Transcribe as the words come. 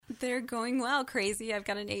They're going well. Crazy. I've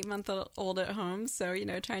got an 8-month-old at home, so,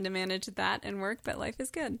 trying to manage that and work, but life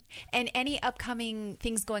is good. And any upcoming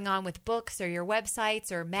things going on with books or your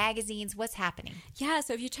websites or magazines? What's happening? Yeah,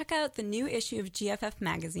 so if you check out the new issue of GFF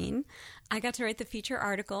magazine, I got to write the feature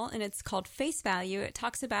article, and it's called Face Value. It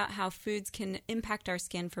talks about how foods can impact our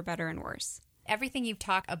skin for better and worse. Everything you've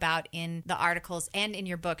talked about in the articles and in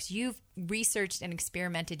your books, you've researched and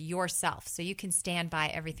experimented yourself, so you can stand by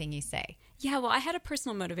everything you say. Yeah, well, I had a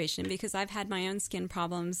personal motivation because I've had my own skin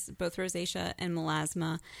problems, both rosacea and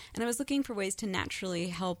melasma, and I was looking for ways to naturally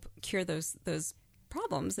help cure those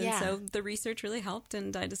problems. And so the research really helped,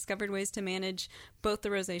 and I discovered ways to manage both the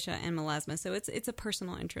rosacea and melasma. So it's a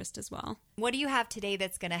personal interest as well. What do you have today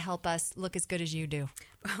that's going to help us look as good as you do?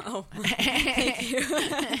 Oh, thank you.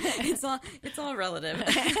 It's all relative.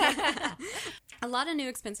 A lot of new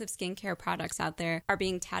expensive skincare products out there are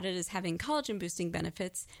being touted as having collagen boosting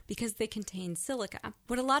benefits because they contain silica.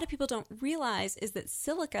 What a lot of people don't realize is that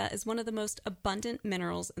silica is one of the most abundant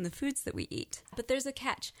minerals in the foods that we eat. But there's a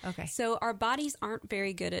catch. Okay. So our bodies aren't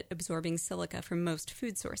very good at absorbing silica from most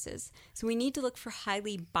food sources. So we need to look for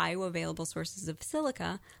highly bioavailable sources of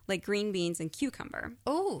silica like green beans and cucumber.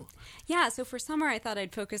 Oh. Yeah, so for summer I thought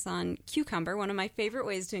I'd focus on cucumber. One of my favorite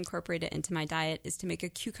ways to incorporate it into my diet is to make a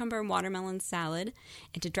cucumber and watermelon salad.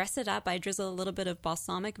 And to dress it up, I drizzle a little bit of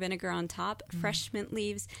balsamic vinegar on top, fresh mint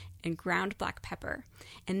leaves, and ground black pepper.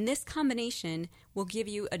 And this combination will give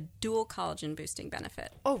you a dual collagen boosting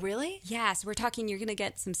benefit. Oh, really? Yeah, so we're talking you're going to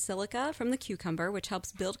get some silica from the cucumber, which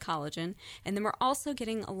helps build collagen. And then we're also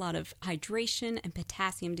getting a lot of hydration and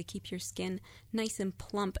potassium to keep your skin nice and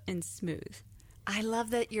plump and smooth. I love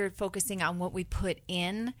that you're focusing on what we put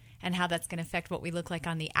in and how that's going to affect what we look like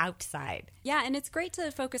on the outside. Yeah, and it's great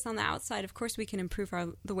to focus on the outside. Of course, we can improve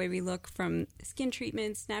the way we look from skin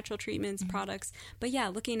treatments, natural treatments, products. But yeah,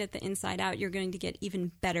 looking at the inside out, you're going to get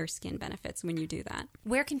even better skin benefits when you do that.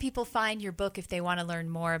 Where can people find your book if they want to learn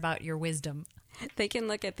more about your wisdom? They can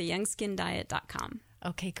look at theyoungskindiet.com.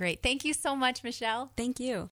 Okay, great. Thank you so much, Michelle. Thank you.